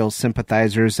Imperial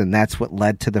sympathizers, and that's what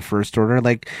led to the First Order.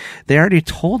 Like they already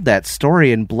told that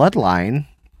story in Bloodline,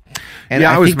 and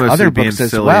I was think other books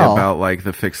as well about like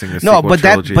the fixing the sequel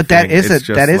trilogy. That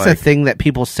is a thing that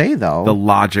people say though. The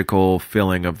logical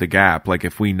filling of the gap. Like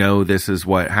if we know this is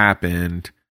what happened,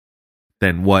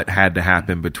 then what had to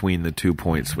happen between the 2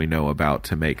 points we know about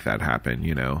to make that happen?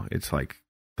 You know, it's like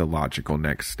the logical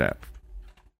next step.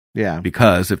 Yeah.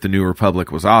 Because if the New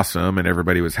Republic was awesome and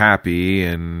everybody was happy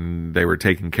and they were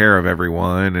taking care of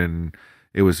everyone and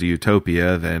it was a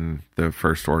utopia, then the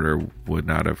First Order would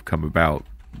not have come about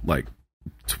like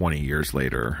 20 years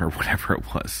later or whatever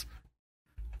it was.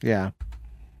 Yeah.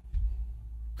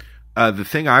 The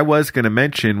thing I was going to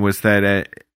mention was that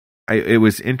it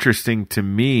was interesting to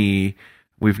me.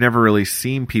 We've never really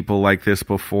seen people like this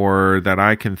before that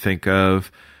I can think of.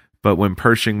 But when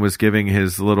Pershing was giving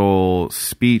his little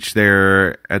speech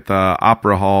there at the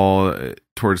Opera Hall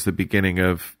towards the beginning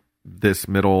of this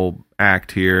middle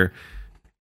act here,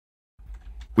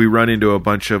 we run into a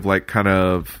bunch of like kind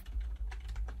of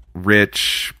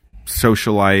rich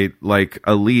socialite, like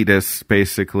elitists,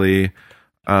 basically.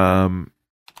 Nothing's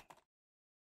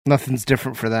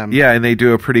different for them. Yeah, and they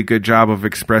do a pretty good job of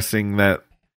expressing that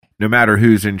no matter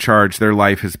who's in charge, their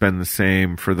life has been the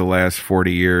same for the last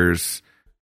 40 years.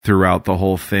 Throughout the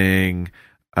whole thing.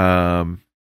 And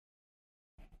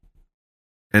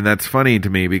that's funny to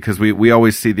me because we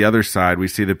always see the other side. We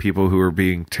see the people who are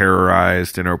being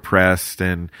terrorized and oppressed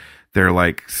and they're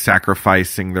like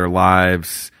sacrificing their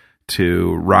lives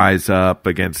to rise up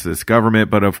against this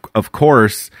government. But of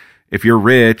course, if you're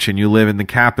rich and you live in the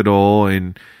capital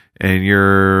and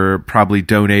you're probably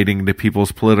donating to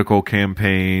people's political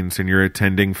campaigns and you're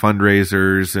attending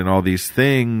fundraisers and all these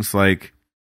things, like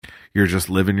you're just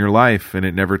living your life and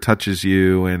it never touches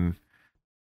you, and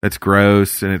it's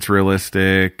gross and it's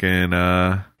realistic. And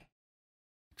I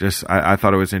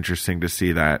thought it was interesting to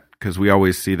see that because we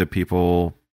always see the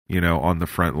people, you know, on the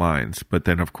front lines, but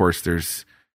then of course there's,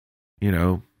 you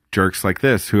know, jerks like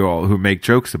this who make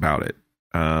jokes about it.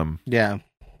 Yeah,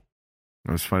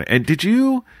 it was funny. And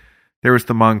there was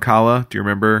the Moncala. Do you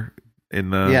remember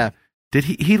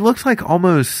he looked like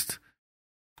almost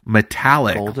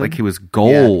metallic, golden? Like he was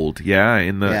gold. Yeah,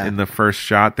 in the first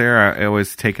shot there, I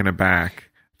was taken aback.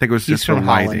 I think it was just the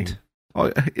lighting.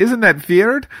 Oh, isn't that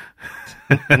weird?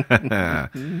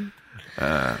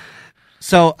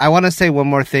 So I want to say one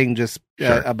more thing, just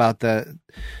about the.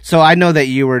 So I know that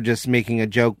you were just making a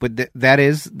joke, but that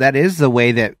is the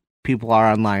way that people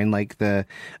are online. Like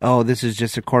this is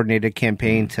just a coordinated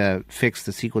campaign to fix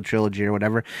the sequel trilogy or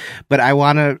whatever. But I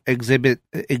want to exhibit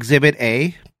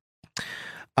A.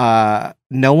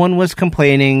 No one was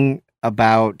complaining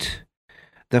about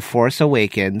The Force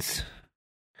Awakens,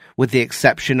 with the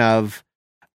exception of,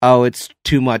 it's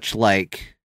too much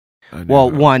like.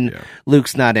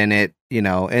 Luke's not in it.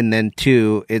 and then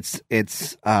 2, it's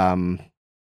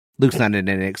Luke's not in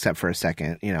it except for a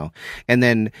second, and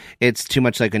then it's too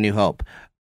much like A New Hope.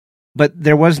 But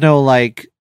there was no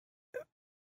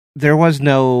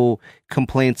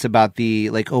complaints about the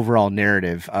overall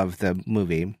narrative of the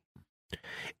movie.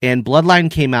 And Bloodline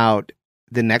came out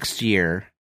the next year,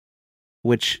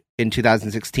 which in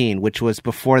 2016, which was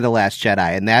before The Last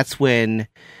Jedi, and that's when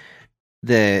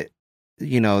the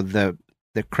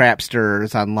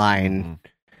crapsters online,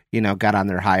 got on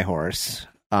their high horse.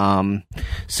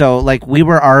 So we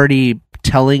were already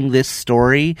telling this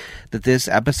story that this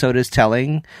episode is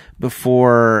telling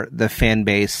before the fan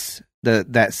base,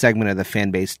 that segment of the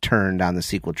fan base turned on the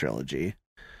sequel trilogy.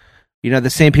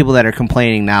 The same people that are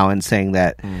complaining now and saying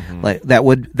that,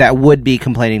 that would be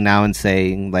complaining now and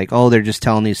saying oh, they're just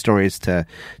telling these stories to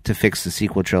fix the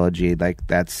sequel trilogy.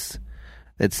 It's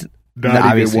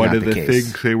not even one of the case.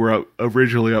 Things they were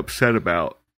originally upset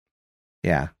about.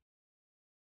 Yeah.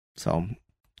 So,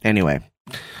 anyway.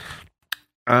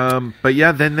 But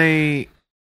yeah, then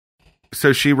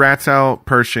so she rats out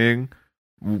Pershing.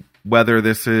 Whether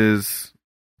this is,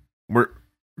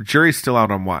 jury's still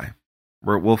out on why.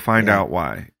 We'll find out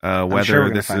why. Whether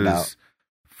this is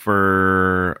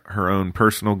for her own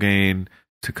personal gain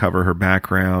to cover her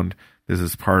background. This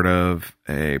is part of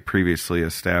a previously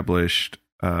established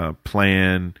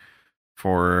plan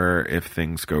for if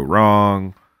things go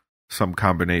wrong. Some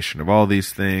combination of all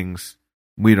these things.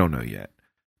 We don't know yet.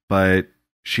 But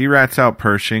she rats out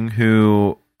Pershing,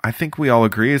 who I think we all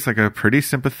agree is a pretty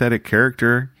sympathetic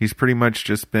character. He's pretty much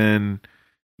just been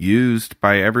used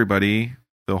by everybody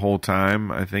the whole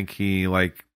time. I think he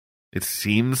it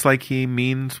seems like he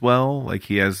means well,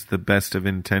 he has the best of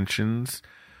intentions.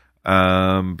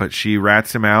 But she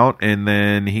rats him out, and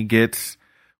then he gets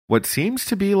what seems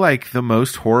to be the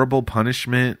most horrible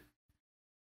punishment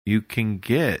you can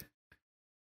get.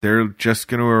 They're just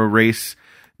going to erase.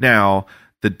 Now,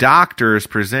 the doctor is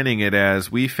presenting it as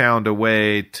we found a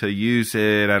way to use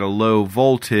it at a low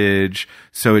voltage,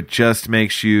 so it just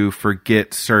makes you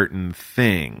forget certain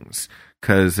things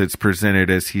because it's presented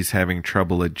as he's having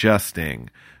trouble adjusting.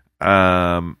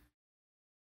 Whether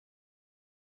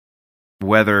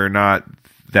or not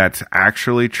that's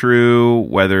actually true,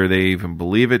 whether they even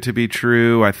believe it to be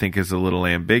true, I think is a little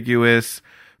ambiguous.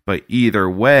 But either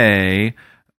way,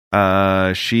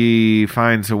 she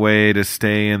finds a way to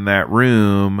stay in that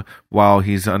room while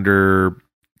he's undergoing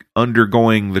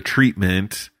the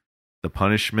treatment, the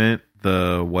punishment,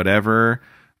 the whatever,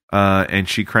 and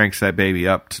she cranks that baby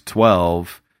up to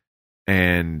 12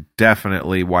 and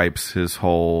definitely wipes his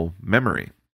whole memory.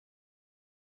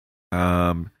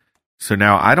 So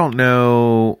now I don't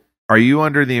know, are you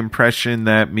under the impression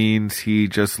that means he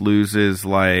just loses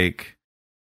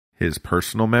his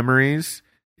personal memories?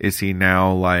 Is he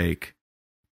now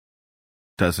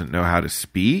doesn't know how to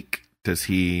speak? Does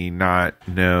he not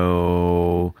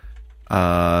know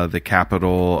the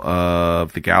capital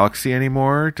of the galaxy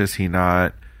anymore? Does he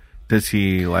not? Does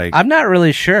he I'm not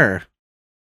really sure.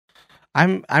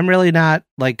 I'm really not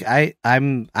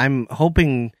I'm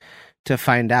hoping to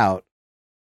find out.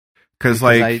 Because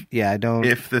I don't.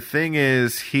 If the thing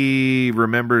is he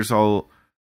remembers all,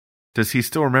 does he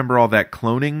still remember all that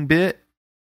cloning bit?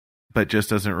 But just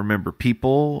doesn't remember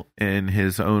people in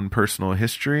his own personal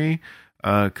history,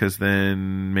 because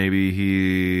then maybe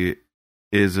he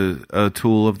is a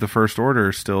tool of the First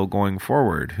Order still going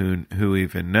forward. Who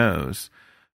even knows?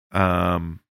 I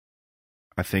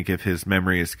think if his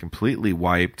memory is completely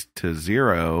wiped to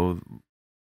 0,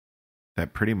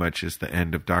 that pretty much is the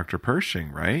end of Dr.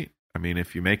 Pershing, right? I mean,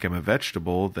 if you make him a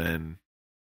vegetable, then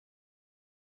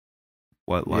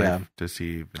what life does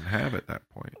he even have at that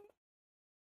point?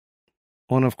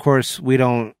 Well, and of course,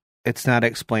 it's not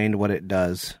explained what it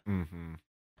does. Mm-hmm.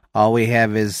 All we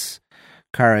have is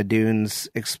Cara Dune's,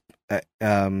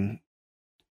 mention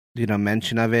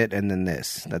of it, and then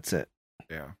this. That's it.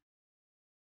 Yeah.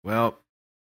 Well,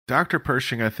 Dr.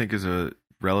 Pershing, I think, is a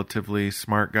relatively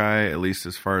smart guy, at least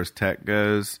as far as tech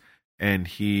goes, and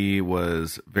he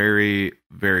was very,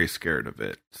 very scared of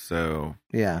it. So,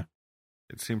 yeah,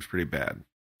 it seems pretty bad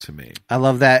to me. I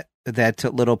love that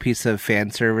little piece of fan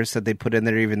service that they put in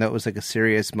there, even though it was a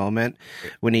serious moment,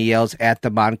 when he yells at the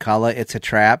Mon Cala, "It's a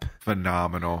trap."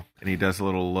 Phenomenal. And he does a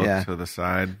little look to the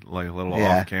side, a little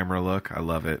off-camera look. I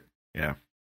love it. Yeah.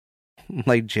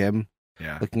 Like Jim.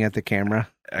 Yeah. Looking at the camera.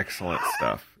 Excellent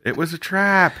stuff. It was a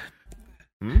trap.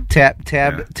 Tab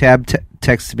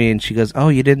texted me and she goes, "Oh,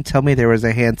 you didn't tell me there was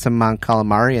a handsome Mon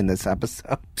Calamari in this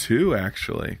episode." 2,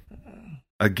 actually.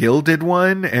 A gilded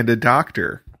one and a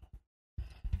doctor.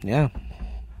 Yeah.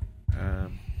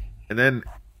 And then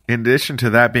in addition to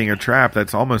that being a trap,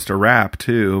 that's almost a wrap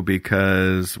too,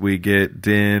 because we get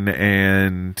Din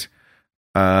and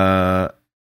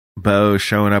Bo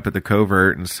showing up at the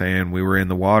covert and saying, we were in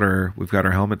the water, we've got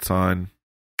our helmets on,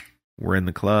 we're in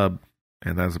the club,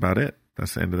 and that's about it.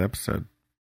 That's the end of the episode.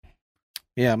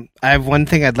 Yeah, I have one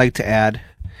thing I'd like to add.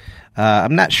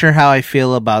 I'm not sure how I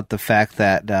feel about the fact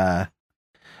that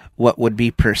what would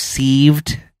be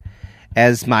perceived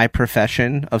as my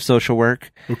profession of social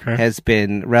work has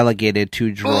been relegated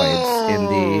to droids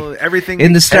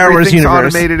in the Star Wars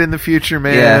universe. Automated in the future,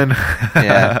 man.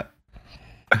 Yeah.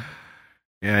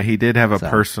 Yeah, he did have a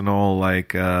personal,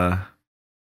 like, a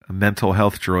mental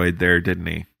health droid there, didn't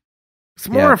he? It's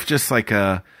more of just like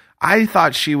I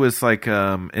thought she was like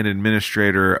an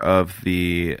administrator of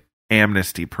the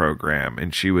amnesty program,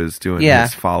 and she was doing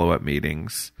his follow-up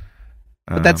meetings.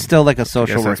 But that's still like a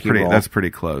social working role. That's pretty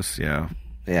close, yeah.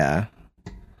 Yeah.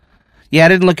 Yeah, I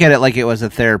didn't look at it like it was a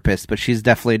therapist, but she's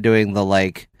definitely doing the,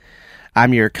 like,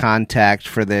 I'm your contact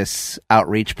for this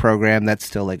outreach program. That's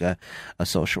still like a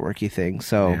social worky thing.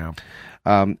 So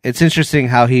it's interesting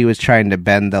how he was trying to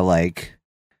bend the, like,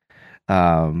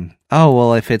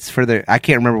 if it's for their... I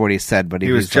can't remember what he said, but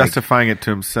he was justifying it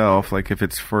to himself, like if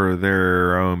it's for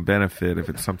their own benefit, if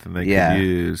it's something they could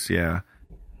use,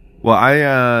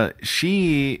 Well,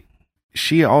 she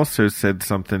also said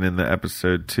something in the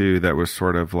episode too that was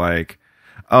sort of like,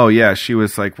 she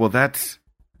was like, well, that's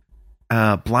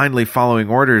blindly following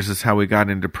orders is how we got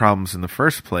into problems in the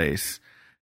first place.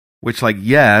 Which, like,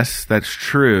 yes, that's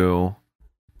true,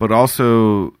 but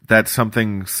also that's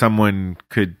something someone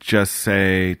could just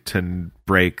say to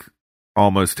break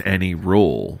almost any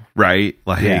rule, right?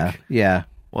 Like, yeah.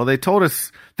 Well, they told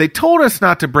us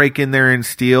not to break in there and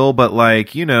steal, but,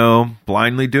 like, you know,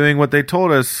 blindly doing what they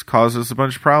told us caused us a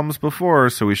bunch of problems before,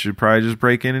 so we should probably just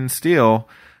break in and steal.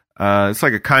 It's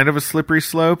like a kind of a slippery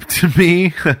slope to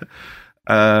me.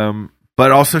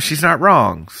 But also she's not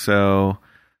wrong. So,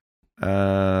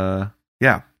 kind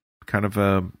of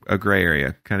a gray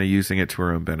area, kind of using it to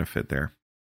her own benefit there.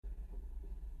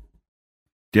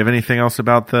 Do you have anything else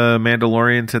about the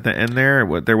Mandalorians at the end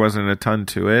there? There wasn't a ton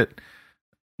to it.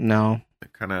 No.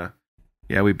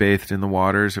 We bathed in the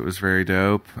waters. It was very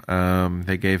dope.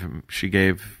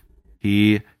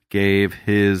 He gave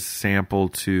his sample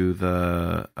to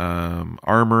the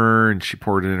armor, and she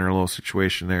poured it in her little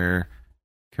situation there.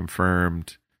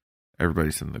 Confirmed.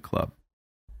 Everybody's in the club.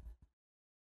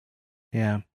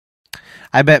 Yeah.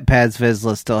 I bet Paz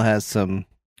Vizsla still has some...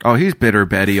 Oh, he's bitter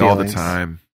Betty feelings. All the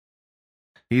time.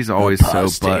 He's always so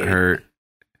butthurt.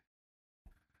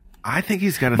 I think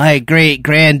he's got My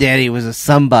great-granddaddy was a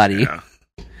somebody. Yeah.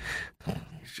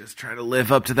 He's just trying to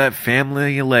live up to that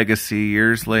family legacy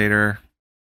years later,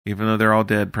 even though they're all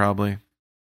dead, probably.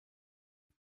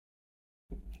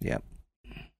 Yep.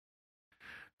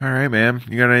 All right, man.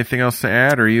 You got anything else to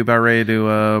add, or are you about ready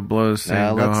to blow this thing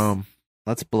and go home?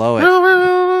 Let's blow it.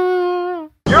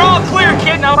 You're all clear,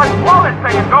 kid. Now let's blow this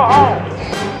thing and go home.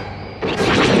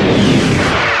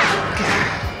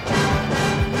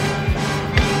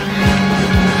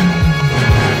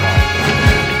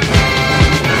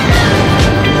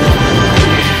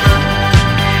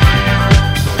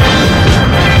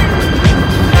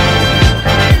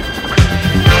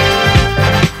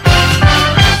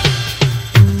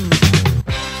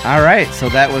 All right, so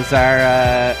that was our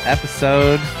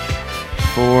episode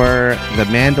for The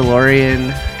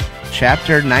Mandalorian,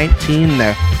 Chapter 19,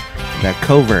 the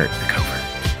Covert.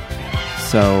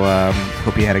 So,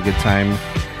 hope you had a good time,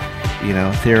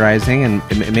 theorizing, and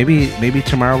maybe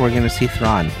tomorrow we're going to see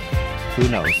Thrawn. Who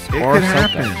knows? It could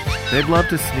happen. They'd love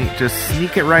to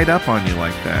sneak it right up on you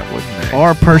like that, wouldn't they?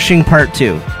 Or Pershing Part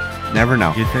 2. Never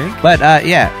know. You think? But,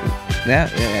 hey,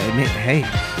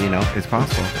 it's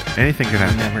possible. Anything could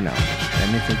happen. You never know.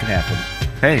 Anything could happen.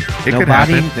 Hey, it could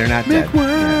body, happen. They're not dead.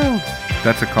 Yeah.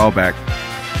 That's a callback.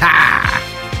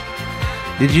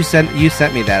 Ha! Did you sent me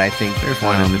that? I think there's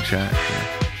one in the chat.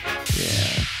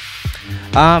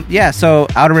 Yeah. So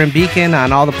Outer Rim Beacon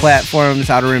on all the platforms.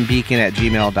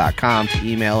 outerrimbeacon@gmail.com to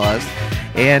email us.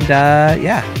 And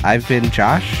I've been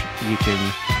Josh. You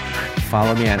can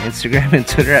follow me on Instagram and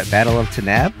Twitter at Battle of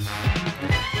Tanab.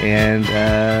 And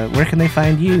where can they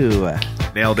find you?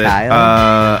 Nailed it.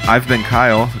 Kyle? I've been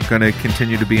Kyle. Going to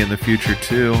continue to be in the future,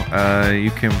 too. You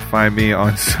can find me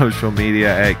on social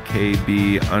media at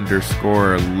KB_legend.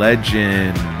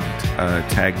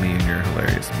 Tag me in your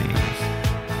hilarious memes.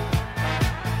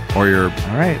 Or your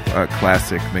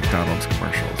classic McDonald's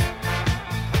commercials.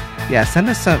 Yeah, send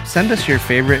us your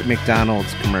favorite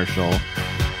McDonald's commercial.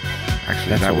 Actually,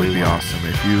 That's that what would we be want. awesome.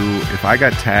 If I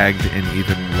got tagged in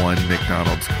even one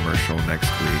McDonald's commercial next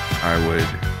week, I would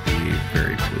be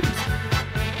very pleased.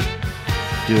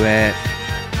 Do it.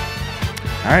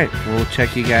 All right, we'll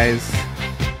check you guys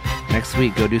next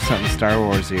week. Go do something Star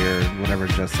Warsy or whatever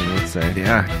Justin would say.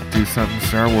 Yeah, do something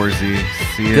Star Warsy.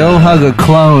 See ya. Go hug a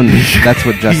clone. That's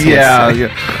what Justin would say.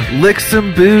 Yeah. Lick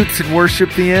some boots and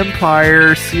worship the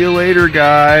Empire. See you later,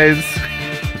 guys.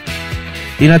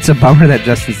 You know, it's a bummer that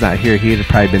Justin's not here. He'd have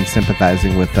probably been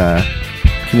sympathizing with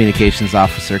Communications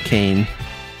Officer Kane.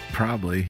 Probably.